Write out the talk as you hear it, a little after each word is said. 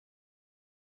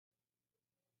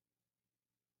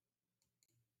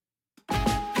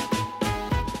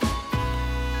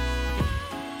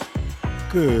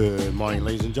Good morning,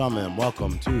 ladies and gentlemen.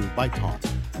 Welcome to Bike Talk.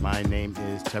 My name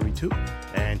is Terry Toot,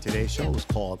 and today's show is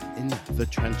called In the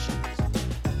Trenches.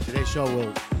 Today's show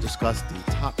will discuss the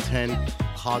top 10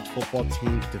 college football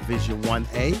teams, Division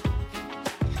 1A,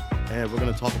 and we're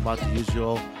going to talk about the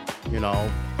usual,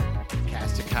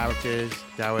 cast of characters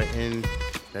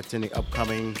that's in the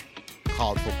upcoming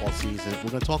college football season.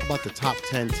 We're going to talk about the top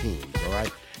 10 teams, all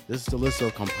right? This is the list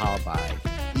compiled by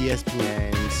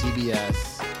ESPN,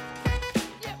 CBS,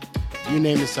 you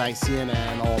name the site,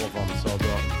 CNN, all of them. So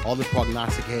all the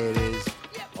prognosticators,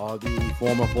 all the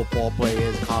former football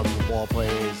players, college football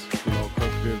players,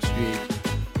 Kirk Herbstreit,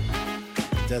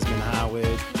 Desmond Howard,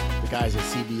 the guys at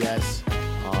CBS,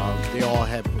 they all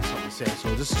had put something to say.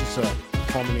 So this is just a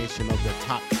culmination of the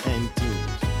top 10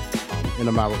 teams in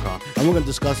America. And we're going to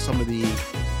discuss some of the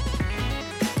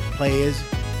players.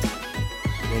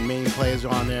 The main players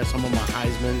are on there. Some of them are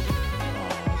Heisman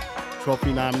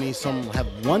Trophy nominees. Some have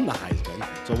won the Heisman,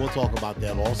 so we'll talk about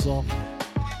that also.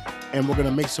 And we're going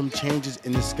to make some changes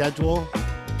in the schedule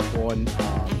for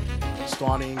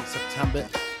starting September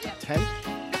 10th.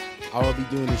 I will be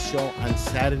doing the show on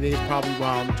Saturdays, probably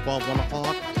around 12, 1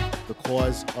 o'clock,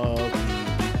 because of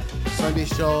the Sunday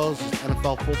shows,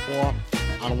 NFL football.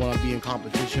 I don't want to be in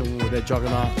competition with their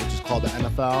juggernaut, which is called the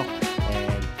NFL,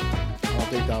 and I don't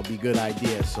think that would be a good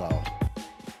idea,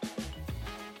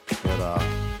 but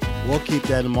we'll keep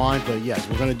that in mind. But yes,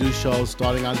 we're going to do shows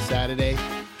starting on Saturday.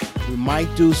 We might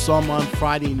do some on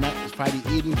Friday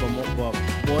evening, but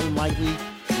more than likely,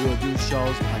 we will do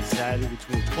shows on Saturday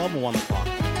between 12 and 1 o'clock,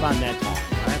 around that time,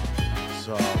 right?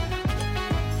 So,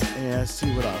 and let's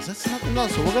see what else. That's nothing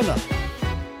else. So we're going to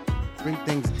bring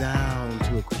things down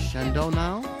to a crescendo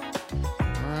now,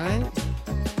 all right?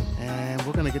 And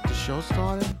we're going to get the show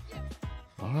started,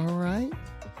 all right?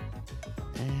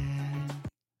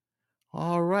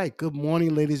 All right. Good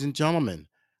morning, ladies and gentlemen.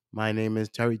 My name is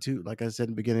Terry Toot, like I said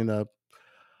in the beginning of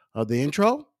the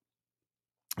intro.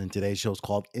 And today's show is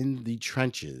called In the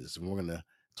Trenches. And we're going to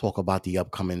talk about the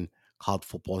upcoming college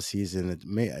football season. It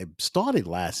started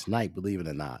last night, believe it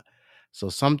or not. So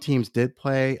some teams did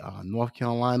play. North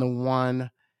Carolina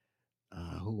won.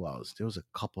 Who else? There was a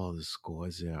couple other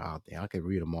scores there out there. I could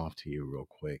read them off to you real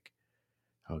quick.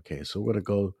 Okay, so we're going to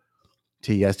go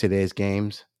to yesterday's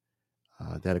games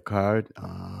that occurred.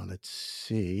 Let's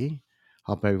see.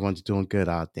 Hope everyone's doing good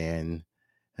out there in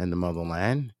the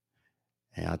motherland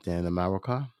and out there in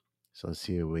America. So let's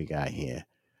see what we got here.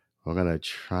 We're going to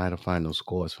try to find those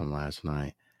scores from last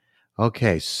night.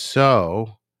 Okay,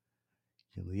 so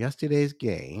yesterday's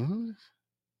games.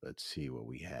 Let's see what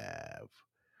we have.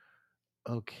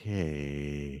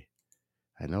 Okay.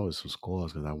 I know it's some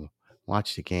scores because I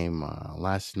watched the game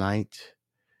last night.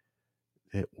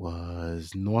 It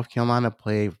was North Carolina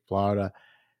played Florida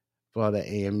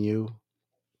AMU.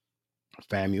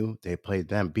 FAMU, they played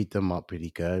them, beat them up pretty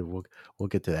good. We'll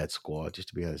get to that score just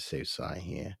to be on the safe side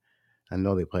here. I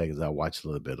know they played because I watched a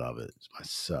little bit of it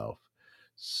myself.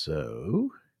 So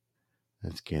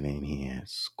let's get in here.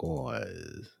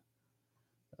 Scores.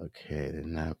 Okay, they're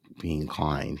not being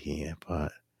kind here,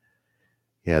 but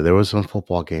yeah, there were some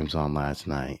football games on last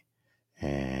night.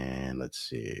 And let's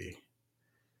see.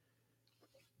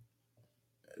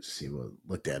 We'll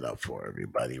look that up for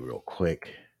everybody real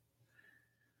quick.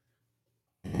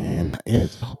 And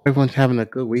yes, I hope everyone's having a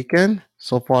good weekend.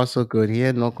 So far, so good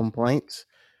here. No complaints.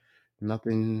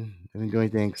 Nothing. Didn't do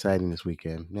anything exciting this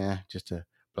weekend. Nah, just a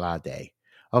blah day.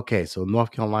 Okay, so North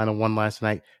Carolina won last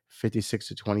night,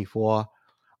 56-24. From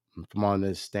what I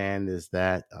understand is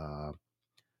that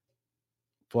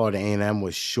Florida A&M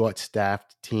was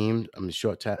short-staffed team. I mean,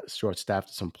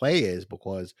 short-staffed some players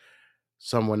because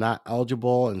some were not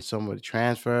eligible and some were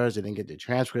transfers. They didn't get their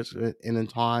transcripts in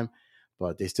time,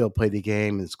 but they still played the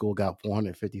game, and the school got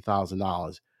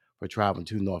 $450,000 for traveling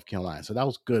to North Carolina. So that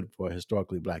was good for a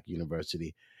historically black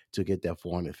university to get that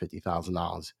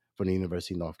 $450,000 from the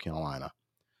University of North Carolina.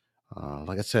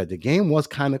 Like I said, the game was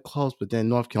kind of close, but then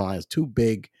North Carolina is too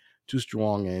big, too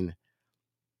strong, and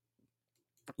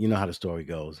you know how the story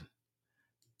goes.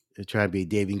 They try to be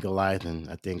David and Goliath, and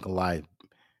I think Goliath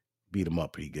beat him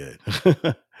up pretty good.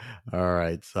 All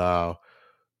right, so,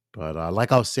 but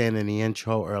like I was saying in the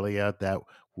intro earlier, that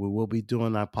we will be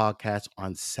doing our podcast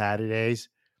on Saturdays.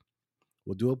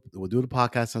 We'll do the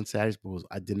podcast on Saturdays because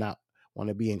I did not want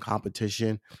to be in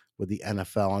competition with the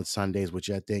NFL on Sundays, which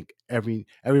I think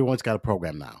everyone's got a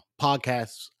program now.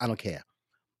 Podcasts, I don't care.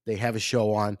 They have a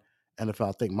show on NFL.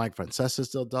 I think Mike Francesa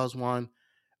still does one.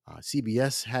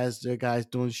 CBS has their guys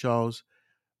doing shows.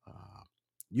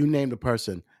 You name the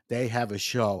person they have a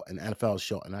show, an NFL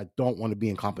show, and I don't want to be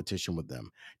in competition with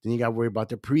them. Then you got to worry about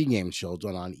the pregame shows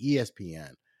on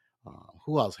ESPN.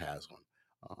 Who else has one?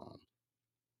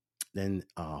 Then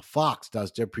Fox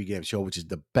does their pregame show, which is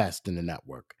the best in the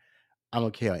network. I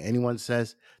don't care what anyone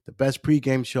says. The best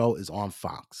pregame show is on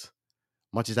Fox.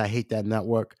 Much as I hate that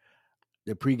network,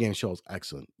 the pregame show is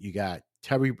excellent. You got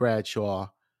Terry Bradshaw,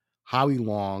 Howie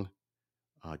Long,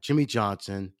 Jimmy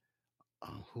Johnson.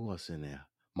 Who else in there?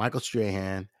 Michael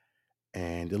Strahan,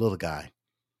 and the little guy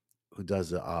who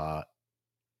does the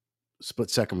split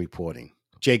second reporting,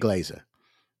 Jay Glazer.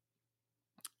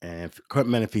 And Kurt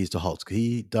Menefee is the host.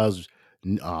 He does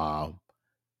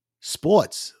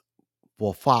sports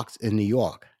for Fox in New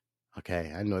York.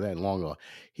 Okay, I know that long ago.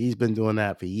 He's been doing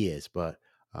that for years, but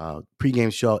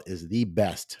pregame show is the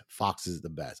best. Fox is the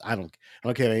best. I don't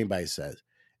care what anybody says.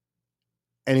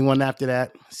 Anyone after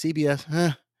that, CBS,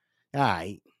 all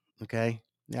right, okay,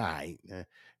 all right,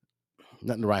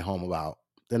 nothing to write home about.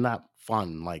 They're not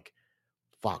fun like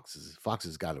Fox's.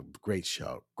 Fox's got a great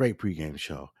show, great pregame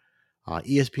show.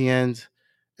 ESPN's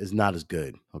is not as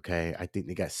good. Okay, I think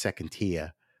they got second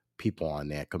tier people on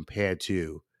there compared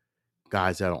to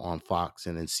guys that are on Fox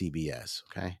and then CBS.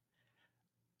 Okay,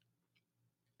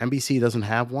 NBC doesn't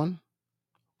have one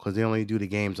because they only do the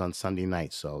games on Sunday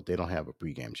night, so they don't have a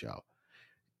pregame show.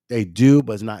 They do,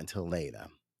 but it's not until later.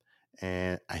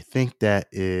 And I think that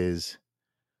is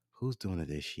who's doing it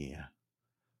this year.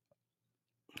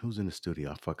 Who's in the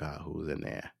studio? I forgot who's in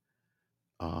there.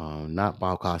 Not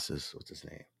Bob Costas. What's his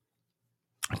name?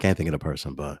 I can't think of the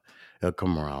person, but it'll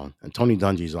come around. And Tony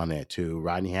Dungy's on there too.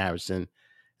 Rodney Harrison,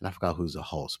 and I forgot who's the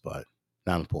host, but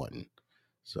not important.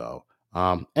 So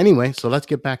anyway, so let's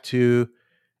get back to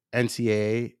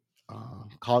NCAA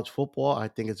college football. I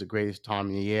think it's the greatest time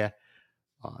of the year.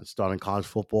 Starting college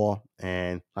football,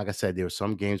 and like I said, there were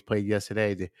some games played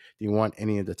yesterday. They weren't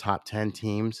any of the top 10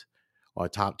 teams or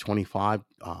top 25.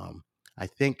 I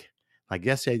think like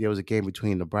yesterday there was a game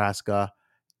between Nebraska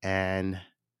and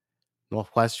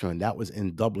Northwestern. That was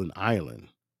in Dublin, Ireland,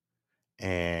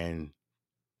 and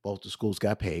both the schools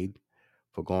got paid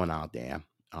for going out there.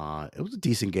 It was a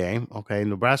decent game. Okay,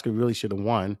 Nebraska really should have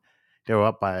won. They were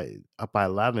up by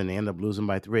 11. They ended up losing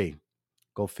by 3.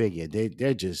 Go figure.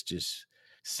 They're just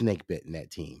snake bitten that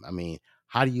team. I mean,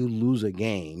 how do you lose a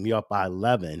game? You're up by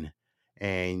 11,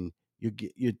 and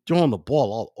you're throwing the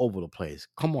ball all over the place.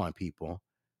 Come on, people.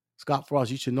 Scott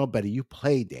Frost, you should know better. You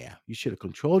played there. You should have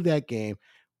controlled that game.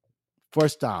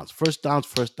 First downs.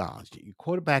 Your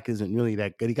quarterback isn't really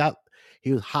that good.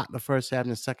 He was hot in the first half. In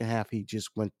the second half, he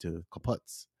just went to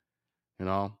kaputs. You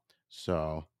know.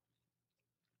 So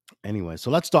anyway, so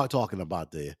let's start talking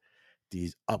about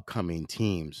these upcoming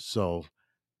teams. So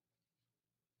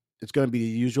it's going to be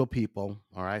the usual people.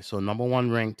 All right. So number 1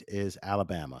 ranked is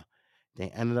Alabama. They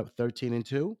ended up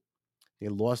 13-2. They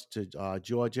lost to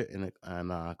Georgia in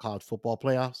college football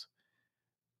playoffs.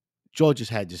 Georgia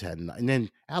just had, and then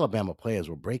Alabama players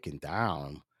were breaking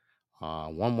down.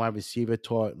 One wide receiver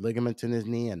tore ligaments in his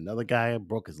knee. Another guy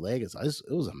broke his leg. It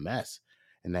was a mess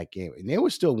in that game, and they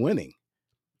were still winning.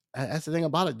 That's the thing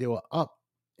about it. They were up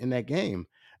in that game.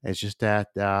 It's just that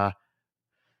I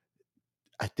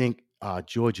think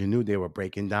Georgia knew they were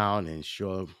breaking down, and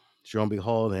sure and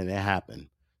behold, and it happened.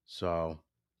 So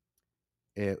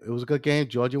it was a good game.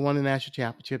 Georgia won the national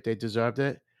championship. They deserved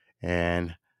it,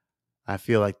 and I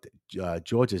feel like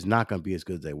Georgia is not going to be as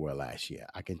good as they were last year.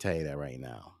 I can tell you that right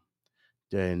now.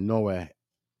 They're nowhere.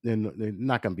 They're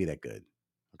not going to be that good.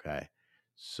 Okay,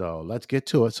 so let's get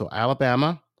to it. So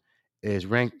Alabama is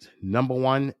ranked number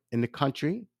 1 in the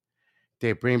country.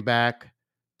 They bring back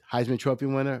Heisman Trophy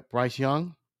winner Bryce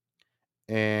Young.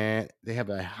 And they have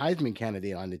a Heisman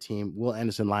candidate on the team, Will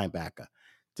Anderson, linebacker.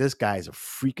 This guy is a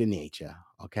freak of nature.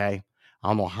 Okay, I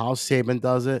don't know how Saban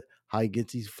does it, how he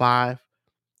gets these 5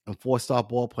 and 4-star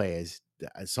ball players.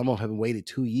 Some of them have waited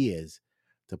 2 years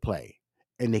to play,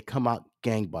 and they come out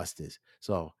gangbusters.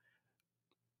 So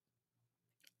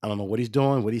I don't know what he's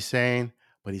doing, what he's saying,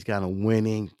 but he's got a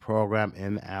winning program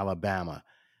in Alabama.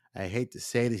 I hate to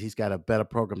say this, he's got a better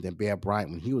program than Bear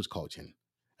Bryant when he was coaching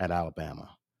at Alabama.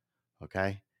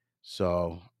 Okay,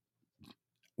 so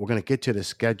we're going to get to the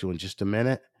schedule in just a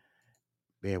minute.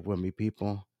 Bear with me,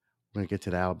 people. We're going to get to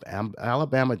the Alabama.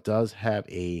 Alabama does have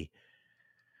I'm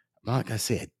not going to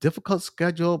say a difficult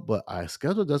schedule, but a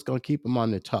schedule that's going to keep them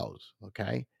on their toes.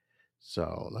 Okay,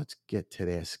 so let's get to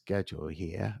their schedule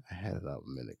here. I had it up a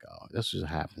minute ago. This just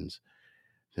happens.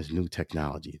 This new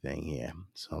technology thing here.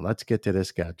 So let's get to their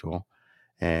schedule.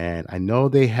 And I know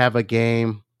they have a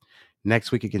game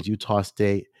next week against Utah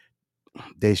State.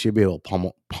 They should be able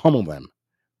to pummel them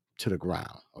to the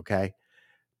ground. Okay.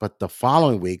 But the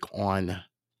following week on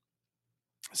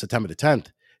September the 10th,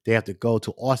 they have to go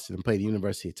to Austin and play the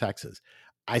University of Texas.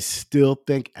 I still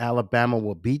think Alabama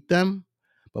will beat them,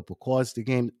 but because the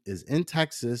game is in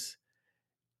Texas,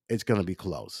 it's going to be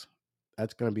close.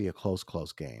 That's going to be a close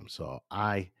game. So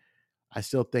I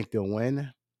still think they'll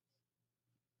win,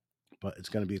 but it's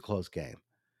going to be a close game.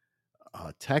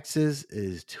 Texas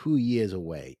is 2 years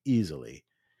away easily.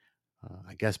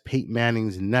 I guess Peyton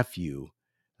Manning's nephew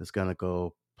is going to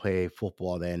go play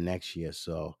football there next year.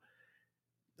 So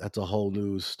that's a whole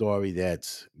new story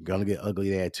that's going to get ugly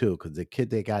there too. Because the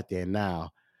kid they got there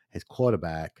now, his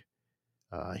quarterback,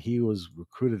 he was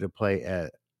recruited to play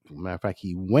at, matter of fact,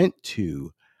 he went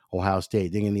to Ohio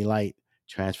State, didn't he light,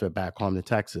 transferred back home to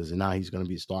Texas, and now he's going to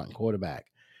be starting quarterback.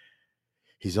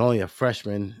 He's only a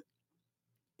freshman.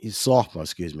 He's sophomore,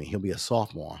 excuse me. He'll be a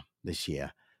sophomore this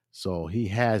year. So he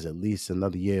has at least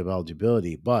another year of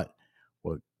eligibility. But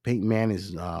with Peyton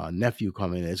Manning's nephew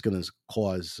coming in, it's going to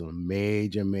cause some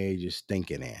major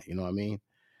stinking there. You know what I mean?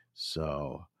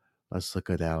 So let's look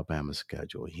at Alabama's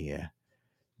schedule here.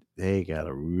 They got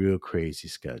a real crazy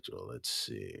schedule. Let's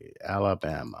see.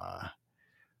 Alabama.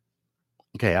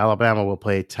 Okay, Alabama will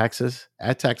play Texas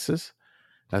at Texas.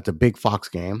 That's a big Fox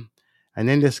game. And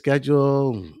then the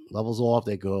schedule levels off.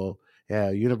 They go,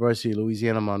 University of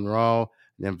Louisiana Monroe,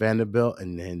 then Vanderbilt.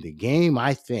 And then the game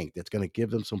I think that's going to give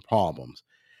them some problems.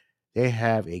 They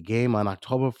have a game on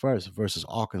October 1st versus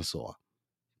Arkansas.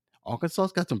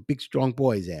 Arkansas's got some big, strong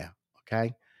boys there.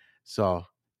 Okay. So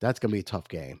that's going to be a tough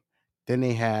game. Then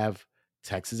they have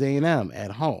Texas A&M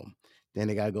at home. Then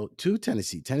they got to go to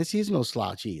Tennessee. Tennessee is no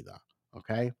slouch either.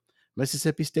 Okay.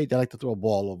 Mississippi State, they like to throw a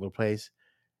ball over the place.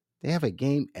 They have a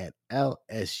game at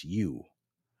LSU.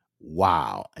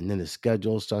 Wow. And then the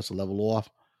schedule starts to level off,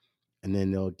 and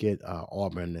then they'll get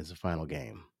Auburn as the final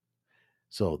game.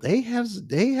 So they have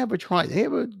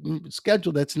a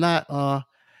schedule that's not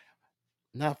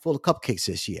full of cupcakes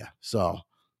this year. So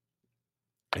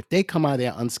if they come out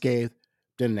there unscathed,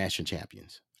 they're the national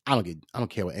champions. I don't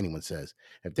care what anyone says.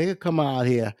 If they could come out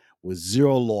here with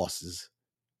zero losses,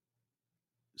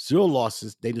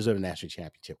 they deserve a national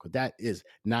championship because that is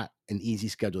not an easy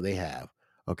schedule they have.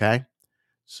 Okay.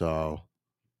 So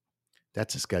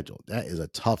that's a schedule. That is a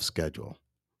tough schedule.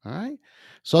 All right.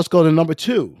 So let's go to number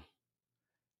 2,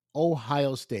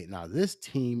 Ohio State. Now, this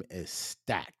team is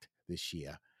stacked this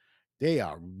year. They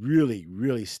are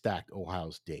really stacked, Ohio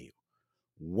State.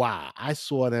 Wow. I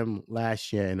saw them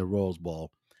last year in the Rose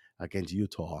Bowl against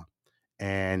Utah,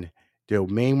 and their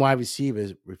main wide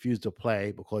receivers refused to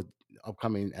play because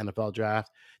upcoming NFL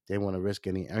draft, they want to risk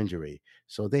any injury.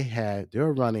 So they're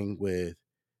running with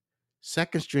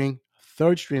second string,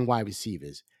 third string wide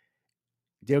receivers.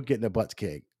 They're getting their butts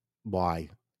kicked by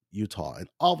Utah. And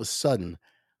all of a sudden,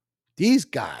 these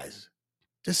guys,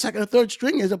 the second and third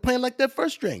stringers, are playing like their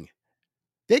first string.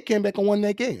 They came back and won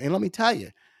that game. And let me tell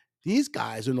you, these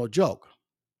guys are no joke.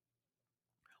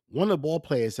 One of the ball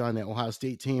players on that Ohio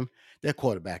State team, their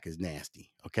quarterback is nasty.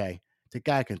 Okay. The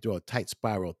guy can throw a tight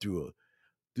spiral through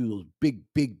those big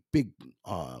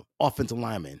offensive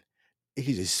linemen.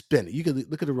 He just spin it. You can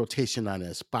look at the rotation on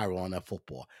that spiral on that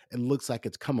football. It looks like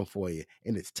it's coming for you,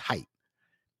 and it's tight.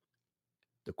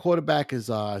 The quarterback is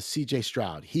CJ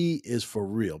Stroud. He is for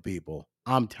real, people.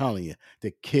 I'm telling you,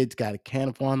 the kid's got a cannon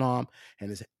of one arm, and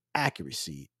his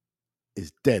accuracy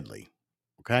is deadly.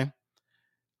 Okay.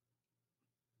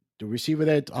 The receiver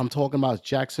that I'm talking about is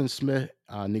Jackson Smith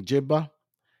Njigba.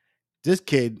 This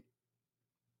kid,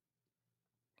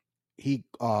 he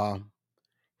uh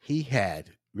he had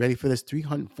ready for this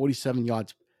 347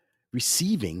 yards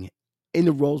receiving in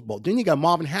the Rose Bowl. Then you got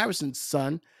Marvin Harrison's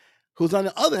son, who's on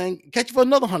the other end, catching for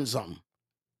another 100 something.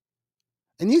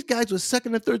 And these guys were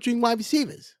second and third string wide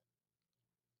receivers.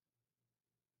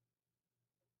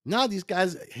 Now these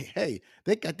guys, hey,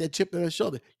 they got that chip on their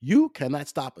shoulder. You cannot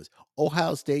stop us.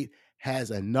 Ohio State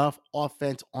has enough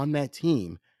offense on that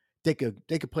team. They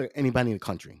could play anybody in the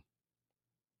country.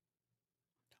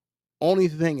 Only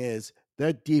thing is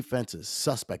their defense is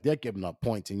suspect. They're giving up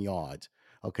points and yards.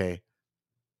 Okay.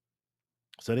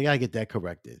 So they gotta get that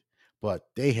corrected. But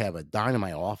they have a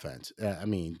dynamite offense. I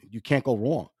mean, you can't go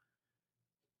wrong.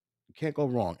 You can't go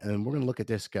wrong. And we're gonna look at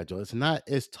their schedule. It's not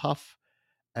as tough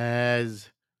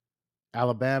as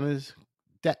Alabama's.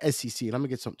 That SEC, let me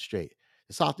get something straight.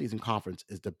 The Southeastern Conference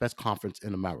is the best conference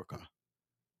in America.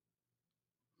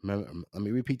 Let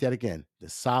me repeat that again. The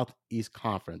Southeast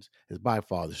Conference is by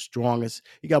far the strongest.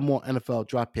 You got more NFL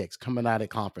draft picks coming out of the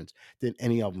conference than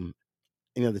any of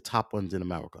the top ones in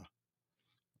America.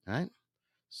 All right.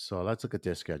 So let's look at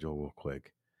their schedule real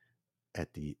quick.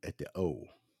 At the O,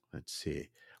 let's see.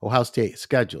 Ohio State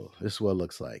schedule. This is what it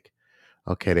looks like.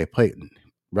 Okay, they play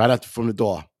right after from the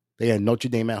door. They had Notre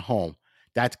Dame at home.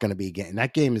 That's going to be a game.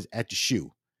 That game is at the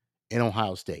shoe in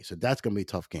Ohio State. So that's going to be a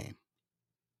tough game.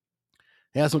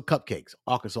 They have some cupcakes.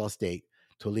 Arkansas State,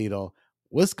 Toledo.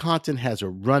 Wisconsin has a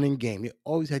running game. They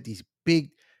always had these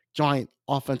big, giant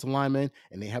offensive linemen,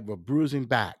 and they have a bruising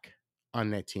back on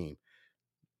that team.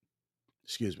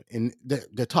 Excuse me. And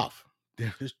they're tough.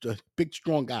 They're just big,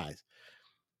 strong guys.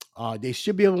 They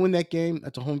should be able to win that game.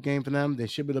 That's a home game for them. They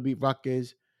should be able to beat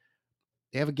Rutgers.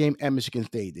 They have a game at Michigan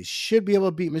State. They should be able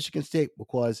to beat Michigan State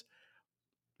because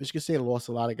Michigan State lost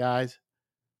a lot of guys.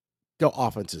 Their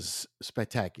offense is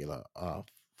spectacular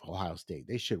for Ohio State.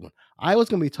 They should win. Iowa's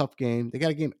going to be a tough game. They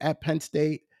got a game at Penn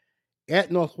State,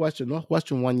 at Northwestern.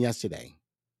 Northwestern won yesterday.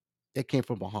 They came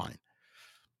from behind.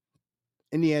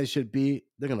 Indiana should be.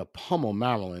 They're going to pummel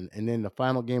Maryland. And then the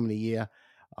final game of the year,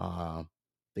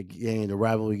 the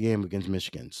rivalry game against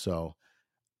Michigan. So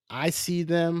I can see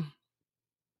them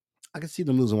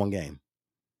losing one game.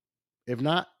 If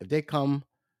not, if they come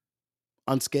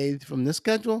unscathed from this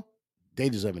schedule, they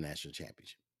deserve a national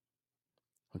championship.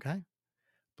 Okay?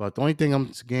 But the only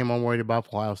game I'm worried about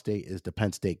for Ohio State is the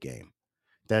Penn State game.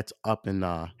 That's up in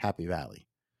Happy Valley.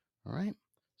 All right?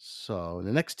 So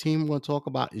the next team we're going to talk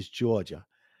about is Georgia.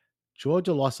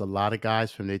 Georgia lost a lot of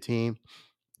guys from their team.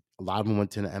 A lot of them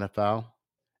went to the NFL.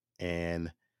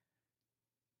 And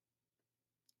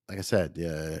like I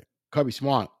said, Kirby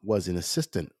Smart was an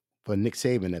assistant for Nick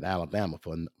Saban at Alabama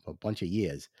for a bunch of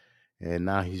years. And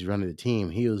now he's running the team.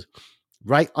 He was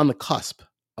right on the cusp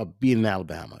of beating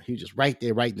Alabama. He was just right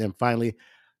there, right then. Finally,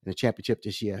 in the championship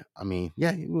this year. I mean,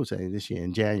 yeah, we will say this year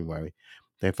in January,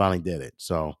 they finally did it.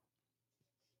 So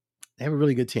they have a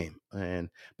really good team,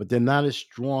 but they're not as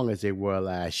strong as they were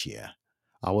last year.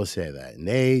 I will say that. And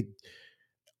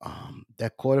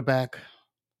that quarterback,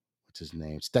 what's his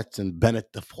name? Stetson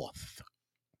Bennett the fourth.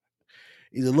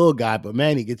 He's a little guy, but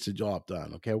man, he gets the job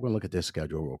done. Okay, we're gonna look at their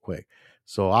schedule real quick.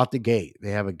 So out the gate,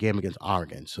 they have a game against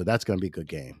Oregon, so that's gonna be a good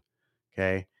game.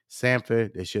 Okay,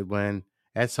 Sanford, they should win.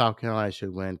 At South Carolina,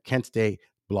 should win. Kent State,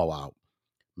 blowout.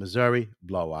 Missouri,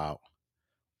 blowout.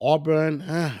 Auburn,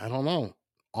 I don't know.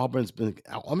 Auburn's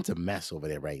a mess over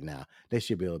there right now. They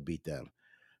should be able to beat them.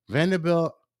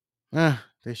 Vanderbilt,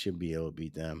 they should be able to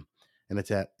beat them. And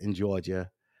it's in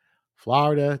Georgia.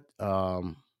 Florida,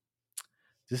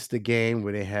 this is the game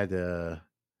where they had and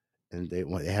they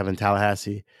have in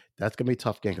Tallahassee. That's gonna be a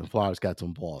tough game because Florida's got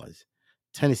some ballers.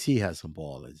 Tennessee has some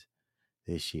ballers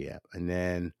this year, and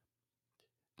then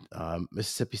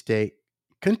Mississippi State,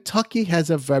 Kentucky has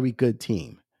a very good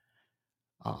team.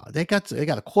 They got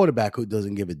a quarterback who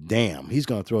doesn't give a damn. He's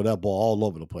gonna throw that ball all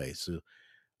over the place. So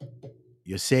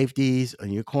your safeties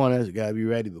and your corners gotta be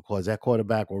ready because that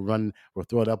quarterback will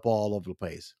throw that ball all over the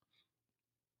place.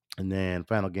 And then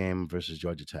final game versus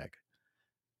Georgia Tech.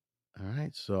 All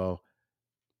right, so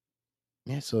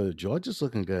yeah, so Georgia's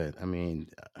looking good. I mean,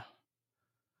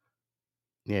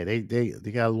 yeah, they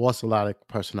got lost a lot of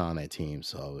personnel on that team,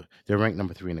 so they're ranked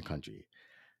number 3 in the country.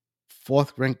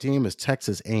 Fourth ranked team is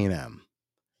Texas A&M,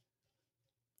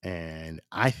 and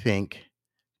I think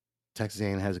Texas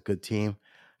A&M has a good team.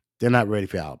 They're not ready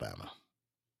for Alabama.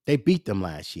 They beat them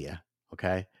last year,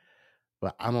 okay,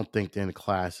 but I don't think they're in the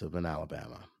class of an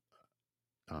Alabama.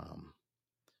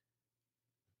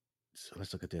 So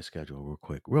let's look at their schedule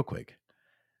real quick.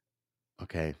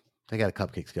 Okay, they got a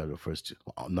cupcake schedule first.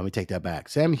 Let me take that back.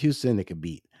 Sam Houston, they can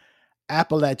beat.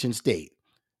 Appalachian State.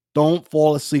 Don't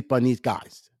fall asleep on these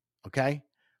guys. Okay,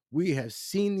 we have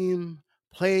seen them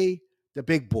play the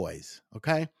big boys.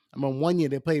 Okay, I mean, one year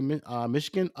they played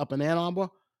Michigan up in Ann Arbor.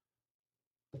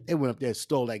 They went up there and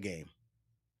stole that game.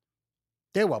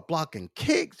 They were blocking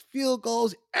kicks, field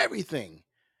goals, everything.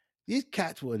 These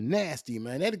cats were nasty,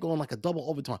 man. They're going like a double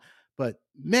overtime. But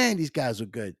man, these guys are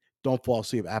good. Don't fall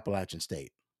asleep at Appalachian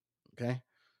State. Okay.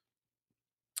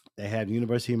 They had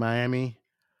University of Miami.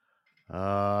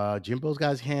 Jimbo's got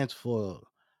his hands full.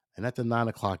 And that's a 9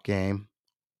 o'clock game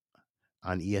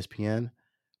on ESPN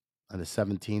on the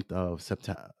 17th of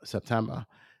September.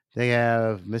 They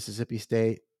have Mississippi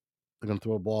State. They're going to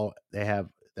throw a ball. They have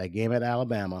that game at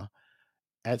Alabama,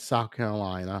 at South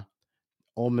Carolina,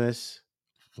 Ole Miss,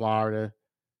 Florida,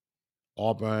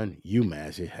 Auburn,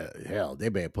 UMass. Hell, they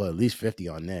better put at least 50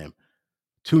 on them.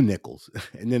 2 nickels.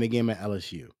 And then a game at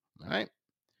LSU. All right.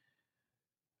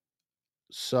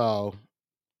 So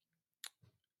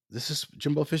this is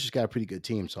Jimbo Fisher's got a pretty good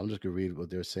team. So I'm just going to read what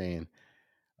they're saying.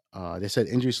 They said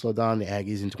injuries slowed down the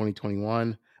Aggies in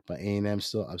 2021, but A&M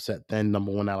still upset then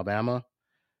number 1 Alabama.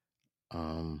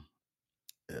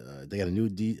 They got a new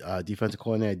defensive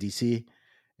coordinator at DC.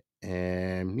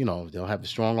 and they'll have a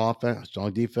strong offense,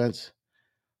 strong defense.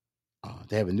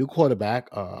 They have a new quarterback,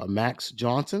 Max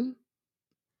Johnson,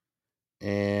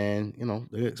 and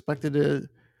they're expected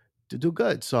to do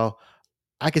good. So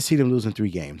I can see them losing 3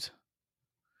 games.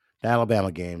 The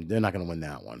Alabama game, they're not going to win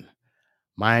that one.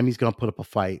 Miami's going to put up a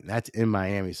fight. That's in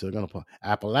Miami, so they're going to put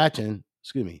Appalachian.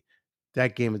 Excuse me,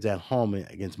 that game is at home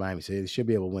against Miami, so they should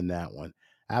be able to win that one.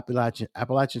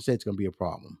 Appalachian State's going to be a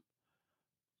problem.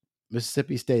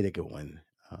 Mississippi State, they could win.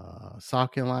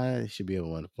 South Carolina, they should be able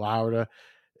to win.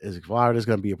 Florida's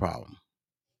going to be a problem.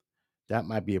 That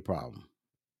might be a problem.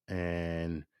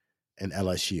 And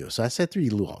LSU. So I said 3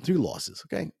 losses.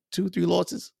 Okay, 2-3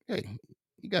 losses. Hey,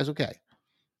 you guys okay?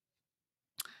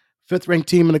 5th ranked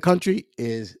team in the country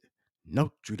is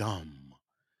Notre Dame,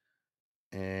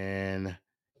 and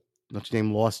Notre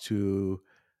Dame lost to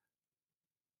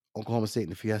Oklahoma State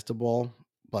in the Fiesta Bowl,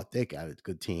 but they got a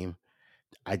good team.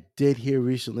 I did hear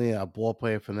recently a ball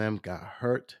player for them got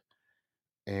hurt,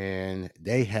 and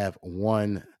they have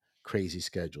one crazy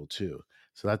schedule too.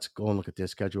 So let's go and look at their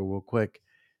schedule real quick.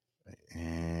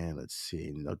 And let's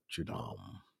see, Notre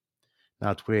Dame.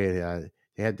 Now it's weird.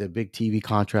 They had the big TV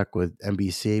contract with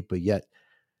NBC, but yet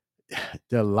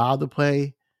they're allowed to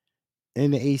play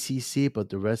in the ACC, but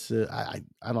the rest of I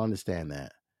don't understand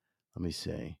that. Let me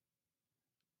see.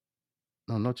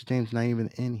 No, Notre Dame's not even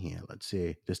in here. Let's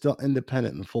see. They're still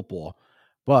independent in football,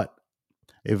 but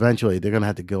eventually they're gonna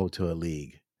have to go to a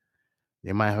league.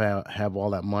 They might have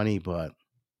all that money, but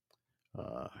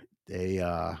uh,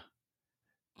 they're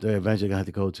eventually gonna have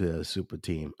to go to a super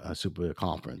team, a super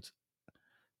conference.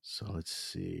 So let's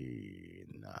see.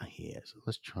 Not here. So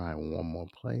let's try one more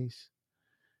place,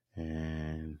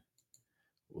 and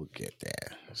we'll get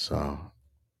there. So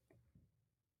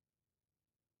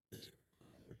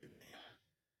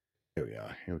here we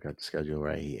are. Here we got the schedule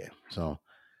right here. So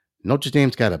Notre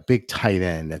Dame's got a big tight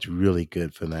end that's really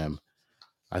good for them.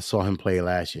 I saw him play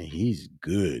last year. He's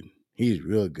good. He's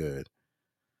real good.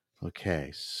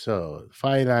 Okay, so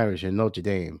Fighting Irish and Notre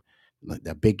Dame,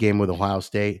 that big game with Ohio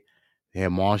State. They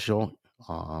have Marshall,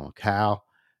 Cal.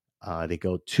 They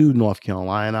go to North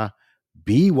Carolina,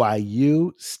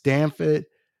 BYU, Stanford,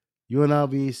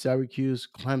 UNLV, Syracuse,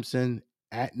 Clemson,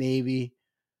 at Navy,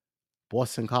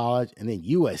 Boston College, and then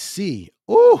USC.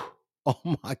 Ooh,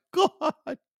 oh my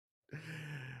God.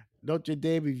 Notre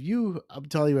Dame, I'm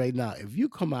telling you right now, if you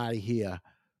come out of here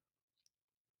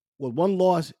with one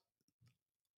loss,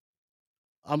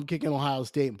 I'm kicking Ohio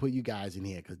State and put you guys in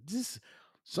here because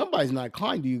somebody's not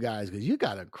kind to you guys because you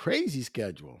got a crazy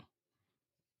schedule.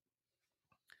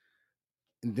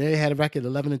 And they had a record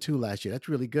 11-2 last year. That's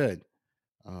really good.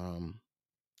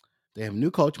 They have a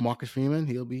new coach, Marcus Freeman.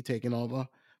 He'll be taking over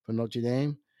for Notre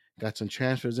Dame. Got some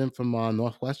transfers in from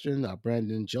Northwestern,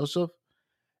 Brandon Joseph,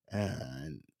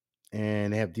 and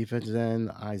they have defensive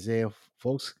end Isaiah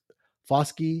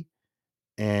Foskey,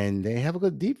 and they have a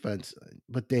good defense,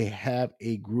 but they have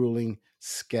a grueling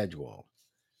schedule.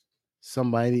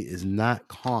 Somebody is not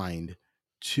kind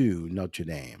to Notre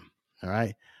Dame. All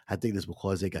right. I think that's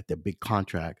because they got their big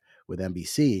contract with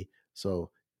NBC.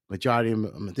 So majority of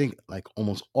them, I think like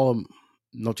almost all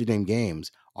Notre Dame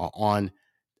games are on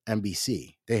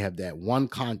NBC. They have that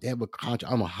they have a contract. I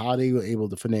don't know how they were able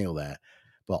to finagle that,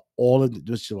 but all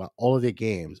of their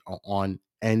games are on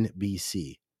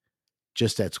NBC.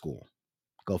 Just at school.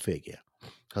 Go figure.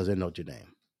 Because they're Notre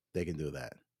Dame. They can do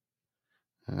that.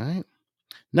 All right.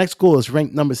 Next school is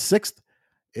ranked number 6th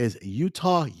is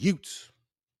Utah Utes.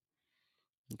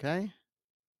 Okay.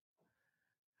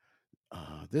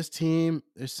 This team,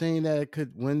 they're saying that it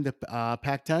could win the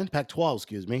Pac-12,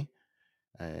 excuse me,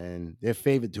 and they're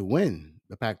favored to win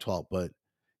the Pac-12. But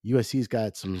USC's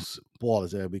got some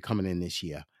ballers that will be coming in this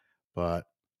year. But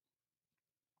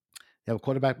they have a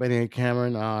quarterback by the name of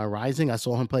Cameron Rising. I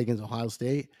saw him play against Ohio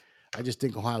State. I just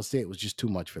think Ohio State was just too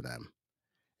much for them,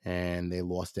 and they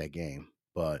lost that game.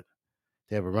 But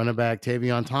they have a running back,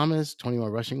 Tavion Thomas,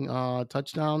 21 rushing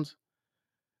touchdowns.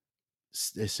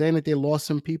 They're saying that they lost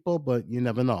some people, but you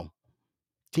never know.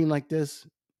 Team like this,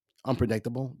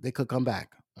 unpredictable. They could come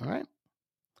back. All right.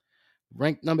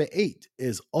 Ranked number 8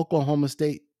 is Oklahoma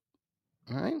State.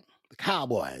 All right. The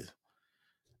Cowboys.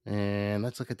 And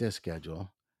let's look at their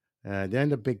schedule. They're in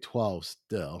the Big 12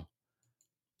 still.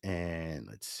 And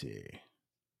let's see.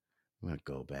 I'm going to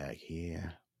go back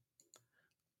here.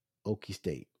 Okie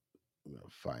State. I'm going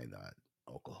to find out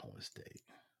Oklahoma State.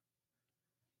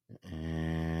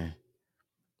 And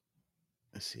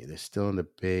let's see. They're still in the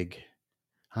Big.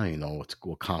 I don't even know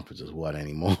what conference is what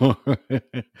anymore.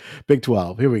 Big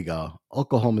 12. Here we go.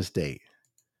 Oklahoma State.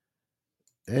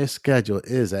 Their schedule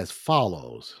is as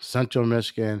follows: Central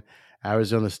Michigan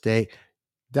Arizona State.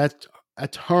 That's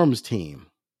Herm's team.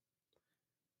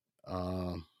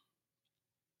 Herm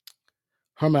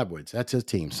Edwards. That's his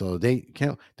team. So they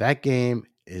can't. That game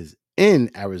is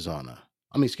in Arizona.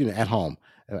 I mean, excuse me, at home,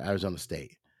 Arizona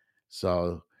State.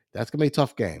 So that's gonna be a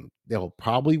tough game. They'll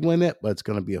probably win it, but it's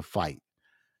gonna be a fight.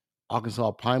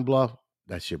 Arkansas Pine Bluff.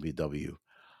 That should be a W.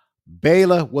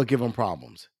 Baylor will give them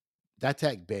problems. That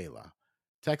Tech Baylor.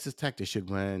 Texas Tech, they should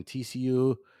win.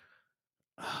 TCU,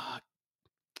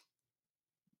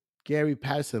 Gary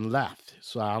Patterson left.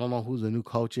 So I don't know who the new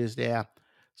coach is there.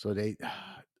 So that's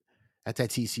at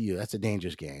TCU. That's a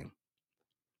dangerous game.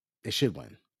 They should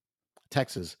win.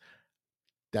 Texas,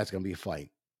 that's going to be a fight.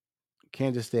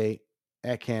 Kansas State,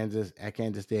 at Kansas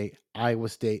State. Iowa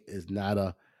State is not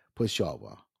a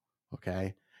pushover.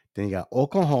 Okay. Then you got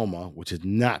Oklahoma, which is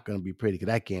not going to be pretty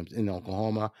because that game's in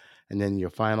Oklahoma. And then your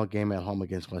final game at home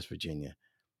against West Virginia.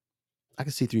 I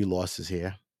can see 3 losses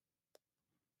here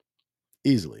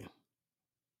easily.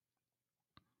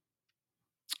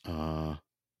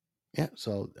 Yeah,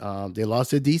 so they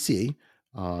lost to DC.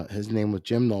 His name was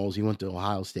Jim Knowles. He went to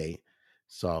Ohio State.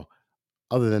 So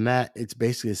other than that, it's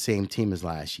basically the same team as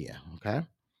last year. Okay.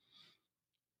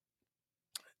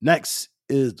 Next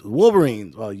is the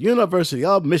Wolverines, University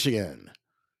of Michigan.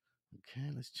 Okay,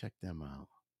 let's check them out.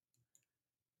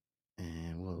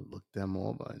 And we'll look them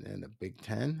over. And then the Big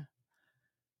Ten.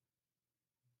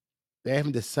 They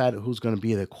haven't decided who's going to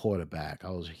be the quarterback. I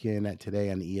was hearing that today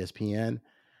on the ESPN.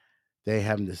 They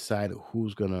haven't decided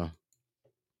who's going to.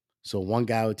 So one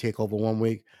guy would take over 1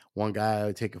 week, one guy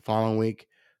would take the following week.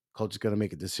 Coach is going to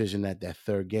make a decision at that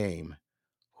third game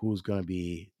who's going to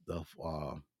be the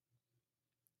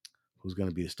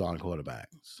starting quarterback.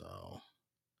 So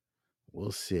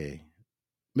we'll see.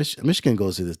 Michigan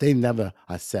goes to this. They never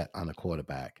are set on a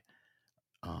quarterback.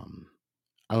 I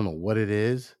don't know what it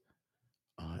is.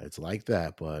 It's like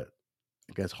that, but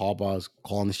I guess Harbaugh's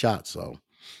calling the shots. So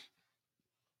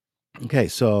okay,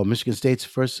 so Michigan State's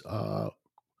first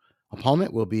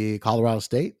opponent will be Colorado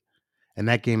State, and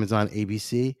that game is on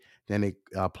ABC. Then they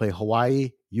play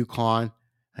Hawaii, UConn,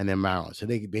 and then Maryland. So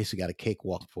they basically got a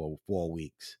cakewalk for 4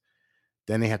 weeks.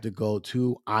 Then they have to go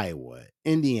to Iowa,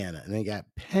 Indiana, and they got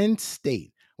Penn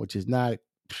State, which is not,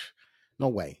 no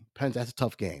way. That's a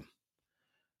tough game.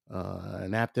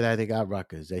 And after that, they got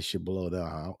Rutgers. They should blow them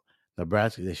out.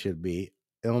 Nebraska, they should beat.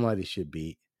 Illinois, they should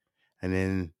beat. And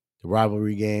then the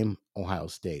rivalry game, Ohio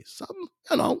State. So,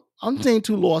 I'm saying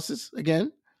 2 losses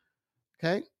again.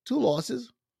 Okay, 2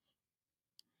 losses.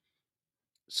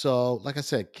 So, like I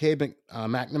said,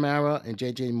 McNamara and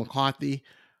J.J. McCarthy.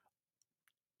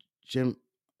 Jim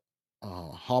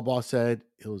Harbaugh said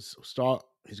he's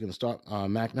going to start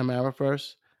McNamara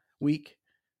first week,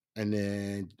 and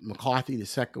then McCarthy the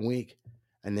second week,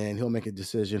 and then he'll make a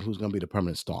decision who's going to be the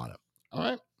permanent starter. All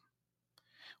right.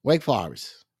 Wake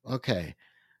Forest. Okay.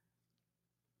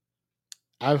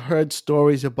 I've heard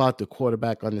stories about the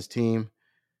quarterback on this team.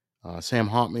 Sam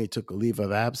Hartman took a leave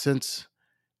of absence.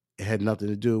 It had nothing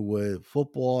to do with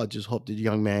football. I just hope the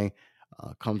young man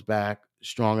comes back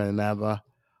stronger than ever.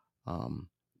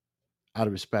 Out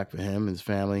of respect for him and his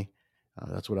family.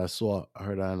 That's what I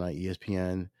heard on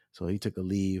ESPN. So he took a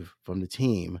leave from the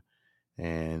team,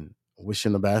 and wish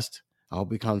him the best. I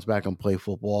hope he comes back and play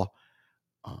football.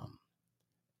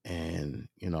 And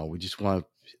we just want,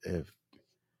 if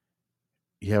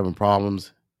you're having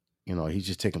problems, he's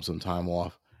just taking some time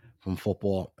off from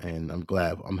football, and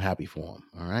I'm happy for him.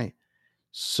 All right.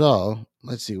 So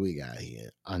let's see what we got here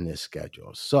on this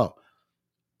schedule. So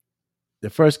the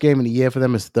first game of the year for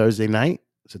them is Thursday night,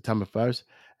 September 1st,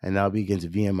 and that'll be against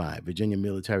VMI, Virginia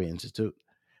Military Institute.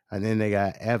 And then they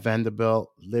got at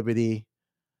Vanderbilt, Liberty,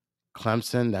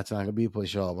 Clemson. That's not going to be a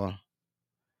pushover.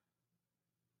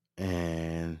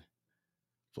 And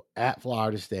at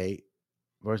Florida State,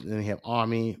 versus then they have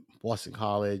Army, Boston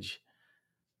College,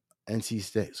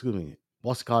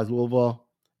 Boston College, Louisville,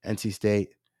 NC State,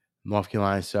 North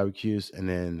Carolina, Syracuse, and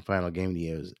then the final game of the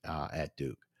year is at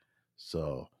Duke.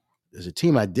 So there's a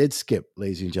team I did skip,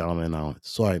 ladies and gentlemen.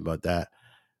 Sorry about that.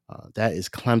 That is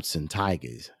Clemson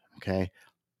Tigers. Okay.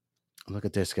 Look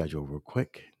at their schedule real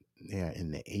quick. They are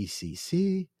in the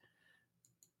ACC.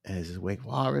 As is Wake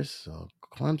Forest. So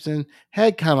Clemson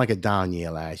had kind of like a down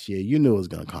year last year. You knew it was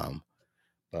going to come.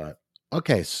 But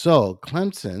okay, so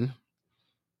Clemson.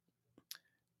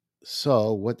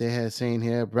 So what they had saying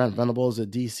here, Brent Venables at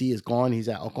DC is gone. He's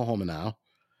at Oklahoma now.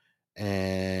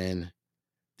 And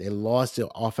they lost their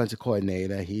offensive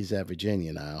coordinator. He's at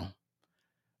Virginia now.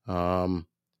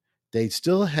 They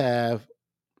still have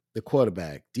the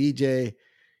quarterback, DJ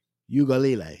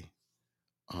Ugalele.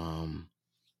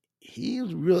 he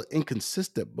was real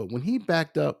inconsistent. But when he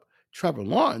backed up Trevor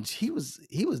Lawrence, he was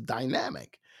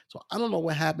dynamic. So I don't know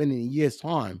what happened in a year's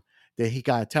time that he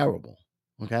got terrible.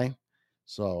 Okay,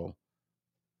 so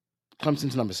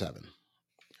Clemson's number 7.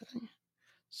 Okay.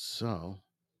 So,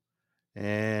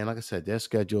 and like I said, their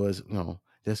schedule is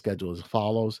as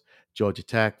follows: Georgia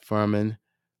Tech, Furman,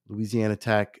 Louisiana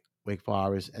Tech, Wake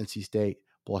Forest, NC State,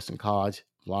 Boston College,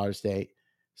 Florida State,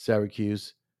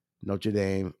 Syracuse, Notre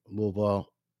Dame,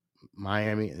 Louisville,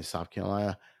 Miami, and South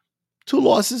Carolina. 2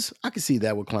 losses. I can see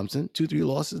that with Clemson. 2, 3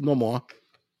 losses, no more.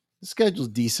 The schedule's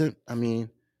decent. I mean,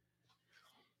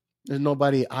 there's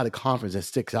nobody out of conference that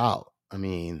sticks out. I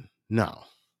mean, no,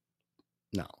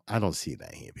 I don't see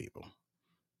that here, people.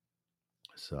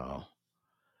 So,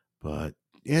 but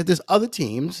yeah, there's other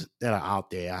teams that are out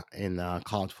there in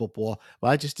college football. But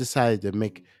I just decided to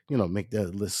make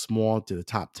the list small to the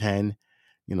top 10.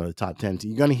 The top 10.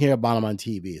 You're gonna hear about them on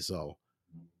TV. So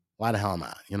why the hell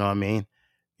not? You know what I mean?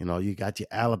 You got your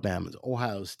Alabamas,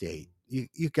 Ohio State.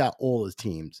 You got all the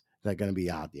teams that are going to be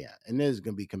out there, and there's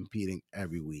going to be competing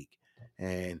every week.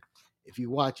 And if you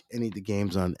watch any of the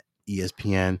games on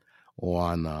ESPN or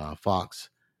on Fox,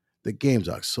 the games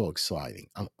are so exciting.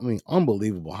 I mean,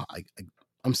 unbelievable.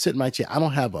 I'm sitting in my chair. I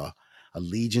don't have a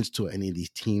allegiance to any of these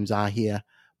teams out here,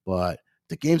 but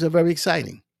the games are very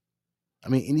exciting. I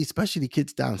mean, and especially the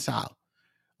kids down south.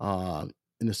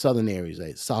 In the southern areas,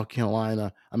 like South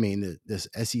Carolina, this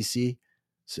SEC,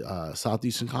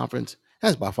 Southeastern Conference,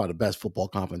 that's by far the best football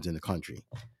conference in the country.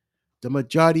 The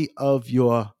majority of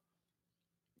your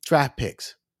draft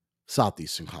picks,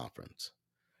 Southeastern Conference,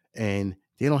 and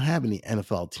they don't have any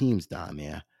NFL teams down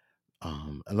there,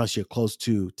 unless you're close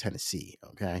to Tennessee,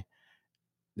 okay?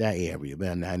 That area,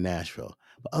 man, Nashville.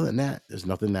 But other than that, there's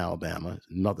nothing in Alabama,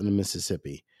 nothing in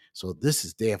Mississippi. So this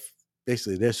is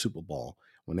basically their Super Bowl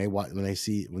when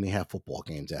they have football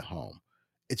games at home.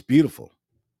 It's beautiful.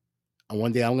 And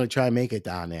one day I'm going to try and make it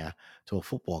down there to a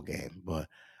football game. But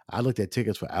I looked at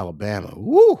tickets for Alabama.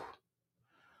 Woo!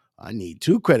 I need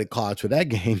 2 credit cards for that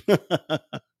game.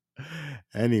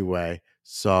 Anyway,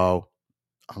 so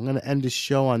I'm going to end the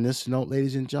show on this note,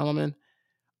 ladies and gentlemen.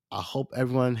 I hope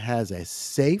everyone has a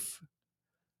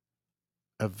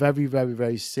very, very,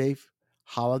 very safe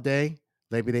holiday,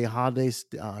 Labor Day holidays.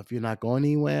 If you're not going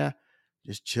anywhere,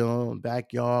 just chill in the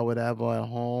backyard, whatever, at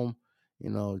home,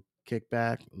 kick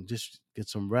back and just get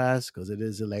some rest because it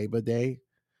is a Labor Day,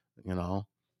 you know.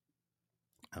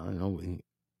 I don't know.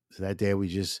 So that day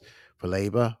for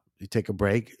Labor, we take a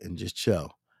break and just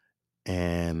chill.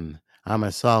 And I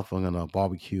myself, I'm going to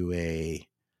barbecue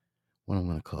what I'm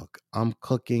going to cook. I'm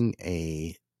cooking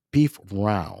a beef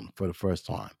round for the first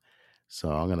time. So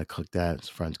I'm going to cook that.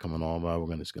 Friends coming over.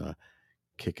 We're just going to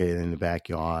kick it in the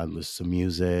backyard, listen to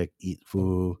music, eat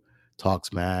food, talk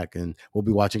smack, and we'll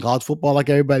be watching college football like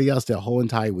everybody else the whole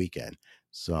entire weekend.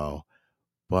 So,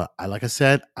 but like I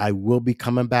said, I will be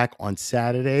coming back on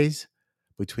Saturdays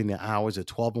between the hours of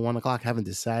 12 and 1 o'clock. Haven't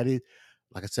decided.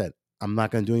 Like I said, I'm not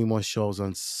going to do any more shows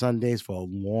on Sundays for a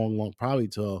long, probably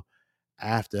till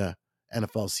after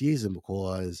NFL season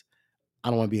because I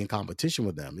don't want to be in competition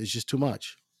with them. It's just too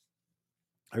much.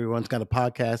 Everyone's got a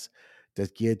podcast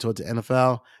that's geared towards the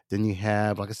NFL. Then you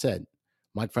have, like I said,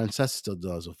 Mike Francesa still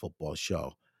does a football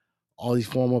show. All these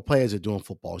former players are doing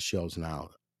football shows now.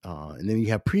 And then you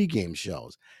have pregame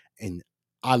shows. And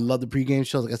I love the pregame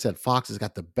shows. Like I said, Fox has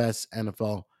got the best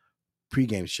NFL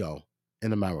pregame show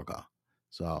in America.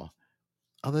 So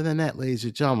other than that, ladies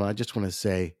and gentlemen, I just want to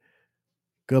say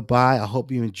goodbye. I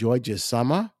hope you enjoyed your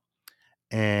summer.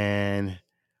 And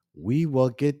we will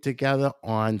get together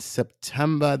on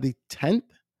September the 10th.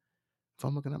 If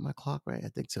I'm looking at my clock right, I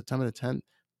think September the 10th.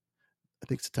 I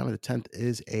think September the 10th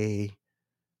is a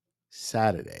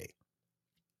Saturday.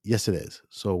 Yes, it is.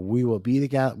 So we will be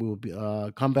together. We will be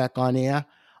come back on air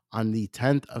on the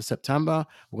 10th of September.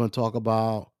 We're going to talk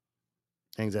about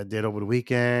things I did over the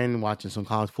weekend, watching some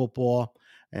college football,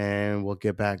 and we'll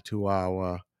get back to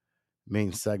our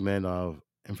main segment of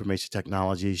information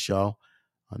technology show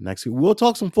next week. We'll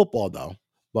talk some football though,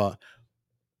 but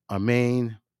our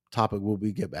main topic will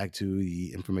be get back to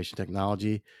the information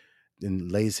technology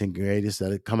and latest and greatest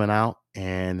that are coming out.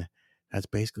 And that's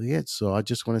basically it. So I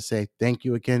just want to say thank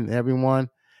you again, everyone.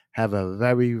 Have a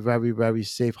very, very, very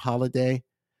safe holiday.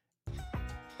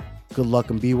 Good luck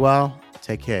and be well.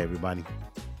 Take care, everybody.